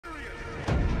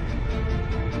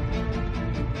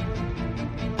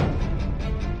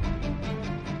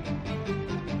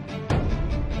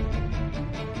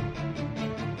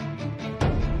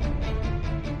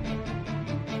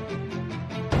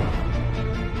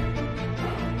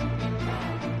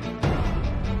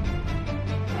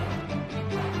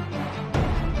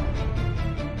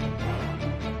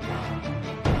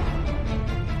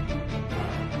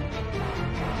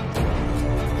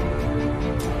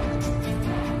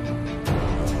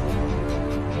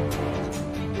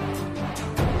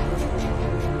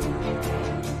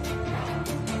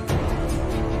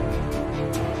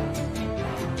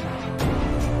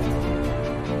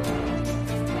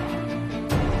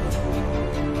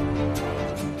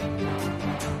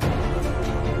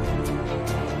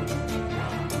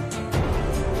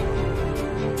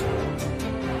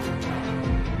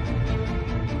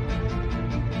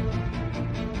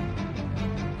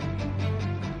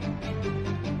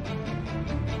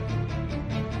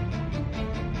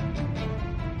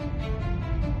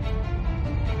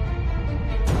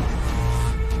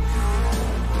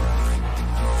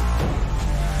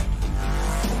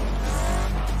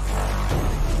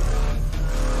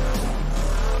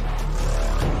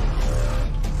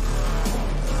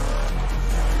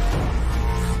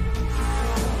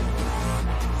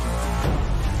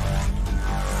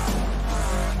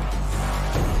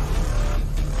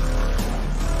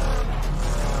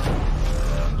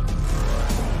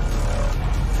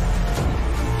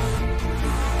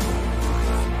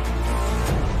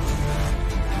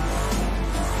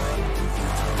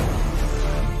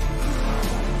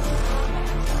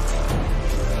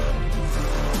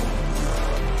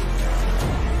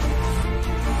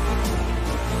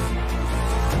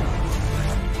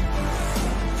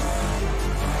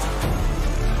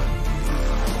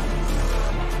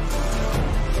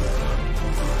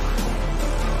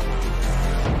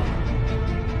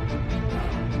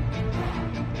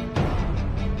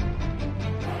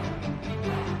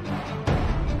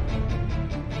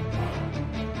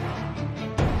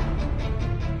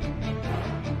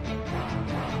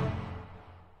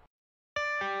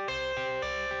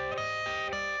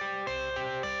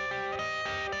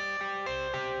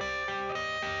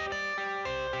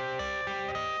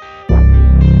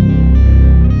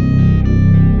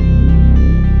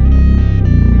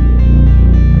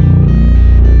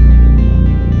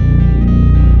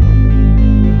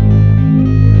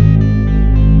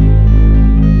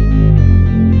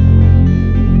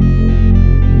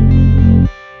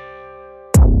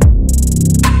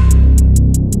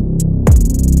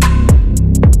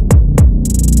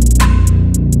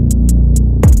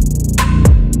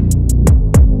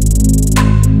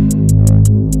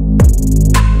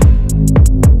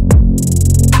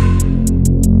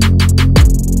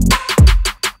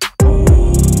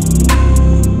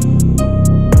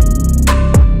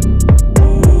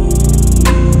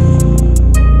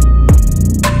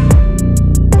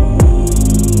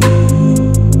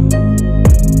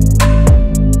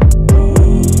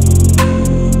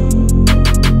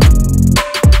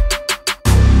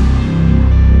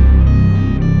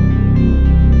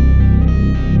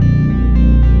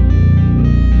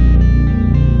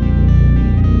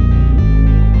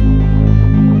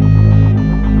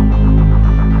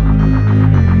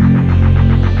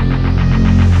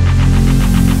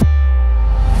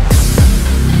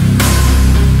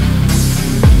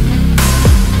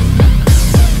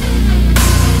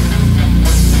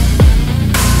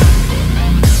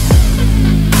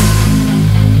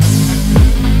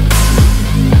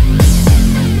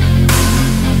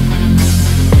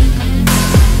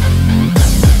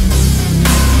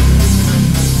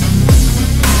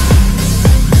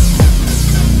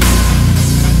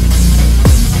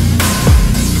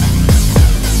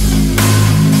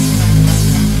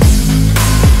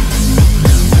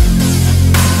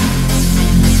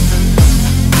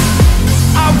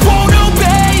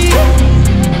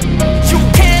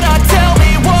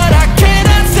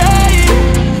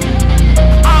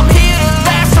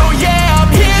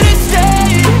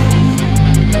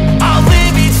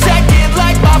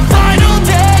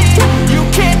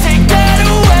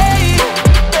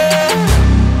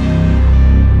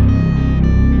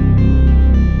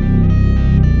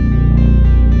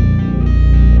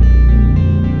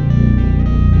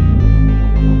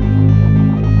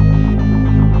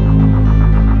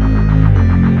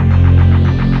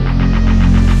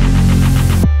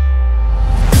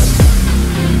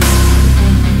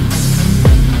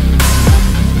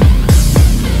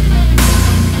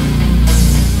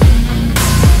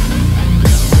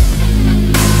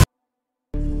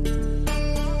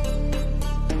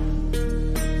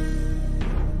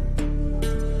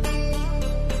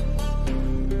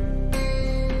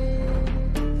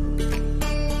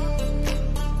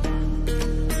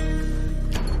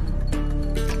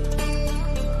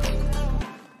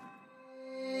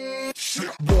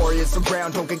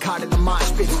don't get caught in the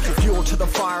mosh pit. Fuel to the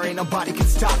fire, ain't nobody can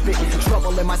stop it.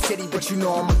 Trouble in my city, but you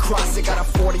know I'm across it. Got a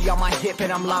 40 on my hip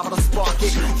and I'm liable to spark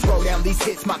it. Throw down these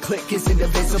hits, my click is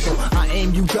indivisible. I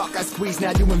aim, you duck, I squeeze,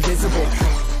 now you invisible.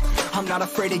 I'm not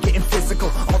afraid of getting physical.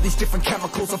 All these different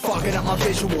chemicals are fogging up my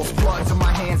visuals. Bloods on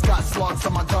my hands, got slugs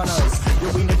on my gunners.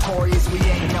 Yo, we notorious, we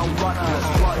ain't no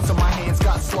runners. Bloods on my hands,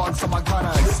 got slugs on my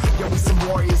gunners. Yo, we some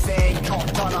warriors, they ain't no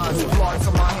runners. Bloods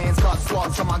on my hands, got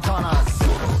slugs on my gunners.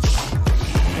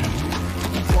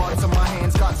 Bloods on my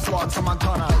hands, got slugs on my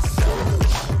gunners.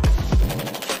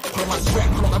 Put on my strap,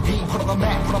 put on the beat, put on the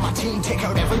map, put on my team. Take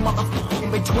out every motherfucker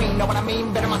in between. Know what I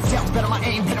mean? Better myself, better my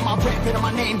aim, better my rap, better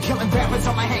my name. Killing rappers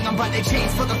on my hang, I'm by their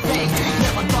chains for the fame.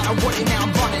 Never thought I would it, now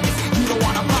I'm running this. You don't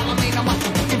wanna follow me, now I'm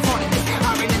in front of this.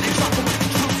 Iron in the jungle with the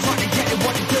truth, trying to get it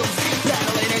what it do.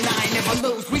 Battling and I ain't never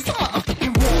lose. We some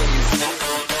motherfucking warriors.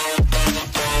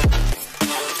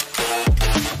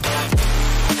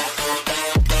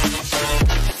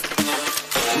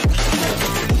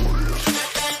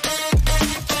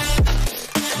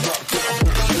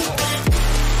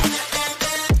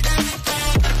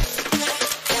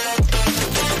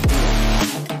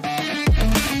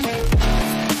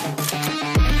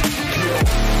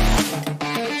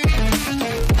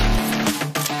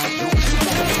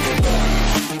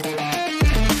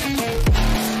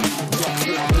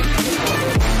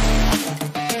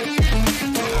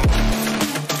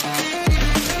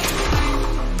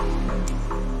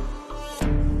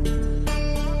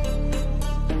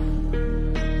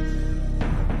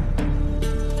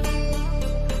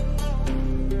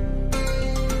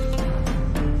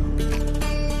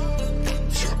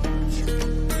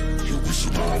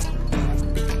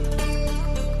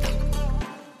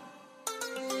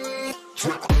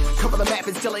 Cover the map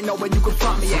and still ain't know where you can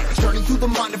find me at. Journey through the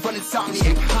mind of an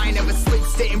insomniac. I ain't never sleep,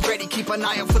 staying ready, keep an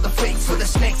eye out for the fakes. For the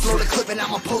snakes, load a clip and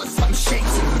I'ma pull it, something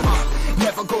shakes.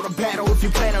 Never go to battle if you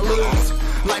plan to lose.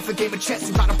 Life a game of chess,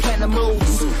 you gotta plan the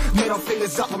moves. Middle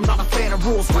fingers up, I'm not a fan of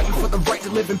rules. Fighting for the right to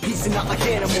live in peace and not like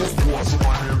animals. Bloods in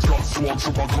my hands, got slugs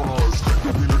in my gunners.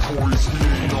 You'll be notorious, we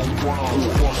ain't no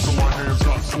runners. Bloods in my hands,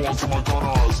 got slugs in my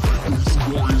gunners. You'll be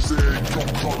some warriors, they ain't no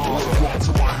runners. Bloods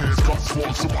in my hands, got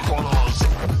slugs in my gunners.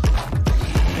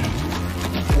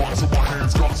 Bloods in my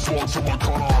hands, got slugs in my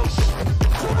gunners.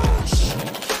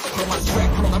 Put on my strap,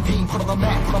 put on the beam, put on the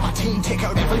map, put on my team. Take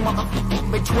out every motherfucker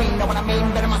in between. Know what I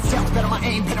mean? Better myself, better my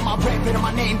aim, better my rap, better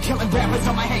my name. Killing rappers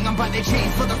on my hang, I'm by their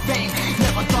chains for the fame.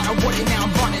 Never thought I would it, now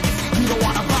I'm running. You don't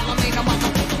wanna